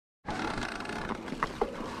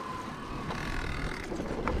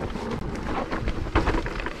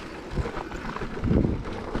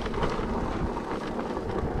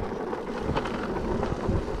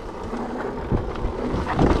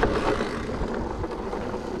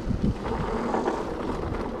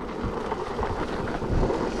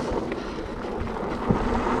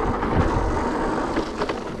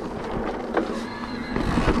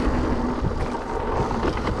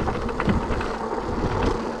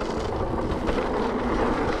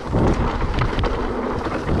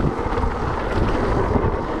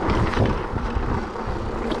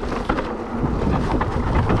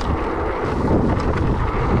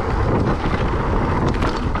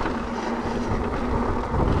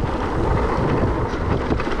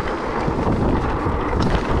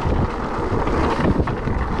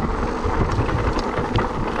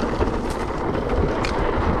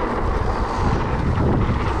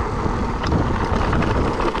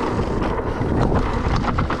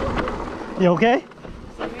You okay?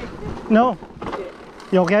 No.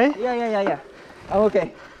 You okay? Yeah. I'm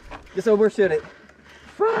okay. Just overshoot it.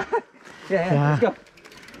 Yeah,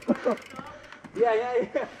 let's go.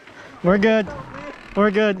 Yeah. We're good. We're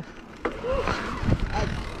good.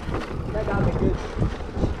 That got me good.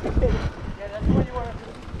 Yeah, that's what you want to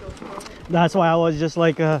do. That's why I was just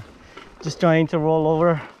like just trying to roll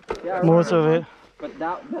over most of it. But the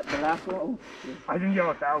last one, oh, I didn't yell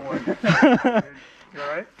at that one. You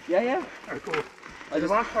alright? yeah. Alright, cool. The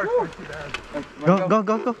last part's not too bad.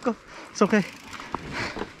 Go. It's okay.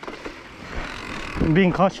 I'm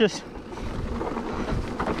being cautious.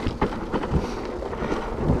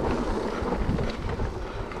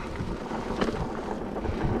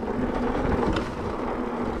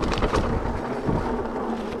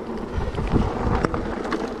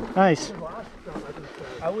 Nice.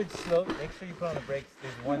 I would slow. Make sure you put on the brakes.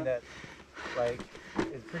 There's one that, like,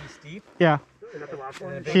 is pretty steep. Yeah. Is that the last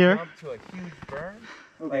one? And a big Here. jump to a huge burn.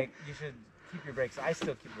 Okay. Like, you should keep your brakes. I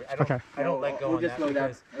still keep. I don't let go We'll on just that slow down.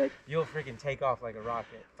 because Like, you'll freaking take off like a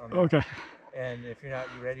rocket. On that. Okay. And if you're not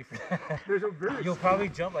ready for that, There's a very you'll probably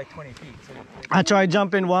jump like 20 feet. So I tried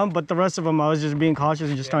jumping one, but the rest of them I was just being cautious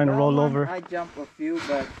and just trying to roll over. I jump a few,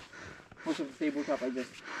 but most of the tabletop I just.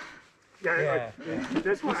 yeah.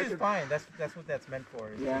 This one Which I is could, fine. That's what that's meant for.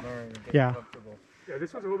 Is Yeah. to learn and get Yeah. comfortable. yeah,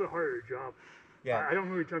 this one's a little bit harder to jump. Yeah. I don't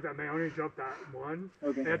really jump that many. I only jump that one.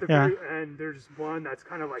 Okay. And at the Yeah. very end, there's one that's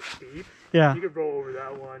kind of like steep. Yeah. You could roll over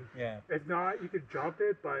that one. Yeah. If not, you could jump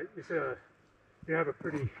it, but you have a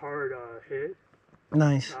pretty hard hit.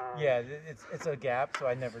 Nice. Yeah, it's a gap, so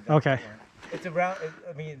I never jump. Okay. that one. It's around.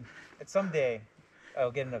 I mean, someday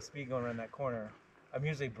I'll get enough speed going around that corner. I'm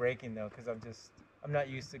usually braking though, because I'm not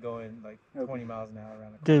used to going like 20 miles an hour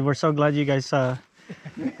around the corner. Dude, we're so glad you guys are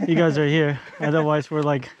here. Otherwise we're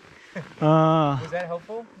like Was that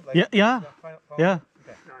helpful? Like, yeah. follow- Yeah.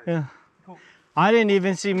 Okay. Yeah. Cool. I didn't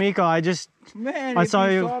even see Miko. I just Man, I if saw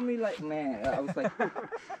you- saw me like, man, I was like,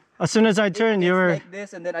 as soon as I turned, you it's were like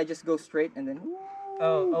this, and then I just go straight, and then.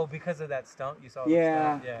 Oh, because of that stump you saw.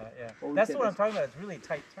 Yeah. The stump? Yeah. Holy That's shit, what I'm that's- talking about. It's really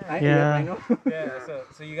tight turn. Yeah. I know. Yeah.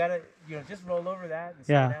 So you gotta just roll over that and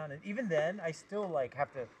slow Yeah. down. And even then, I still like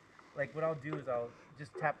have to what I'll do is I'll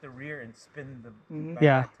just tap the rear and spin the back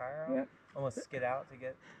Yeah. tire out. Yeah. Almost skid out to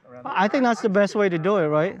get around. I think that's the best way to do it,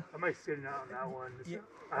 right? I might sit out on that one. Yeah.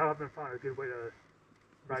 I haven't found a good way to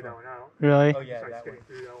ride that one out. Really? Oh yeah, Just like that skidding one.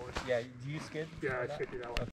 through that one. Yeah. Do you skid? Yeah, I that? skid through that one.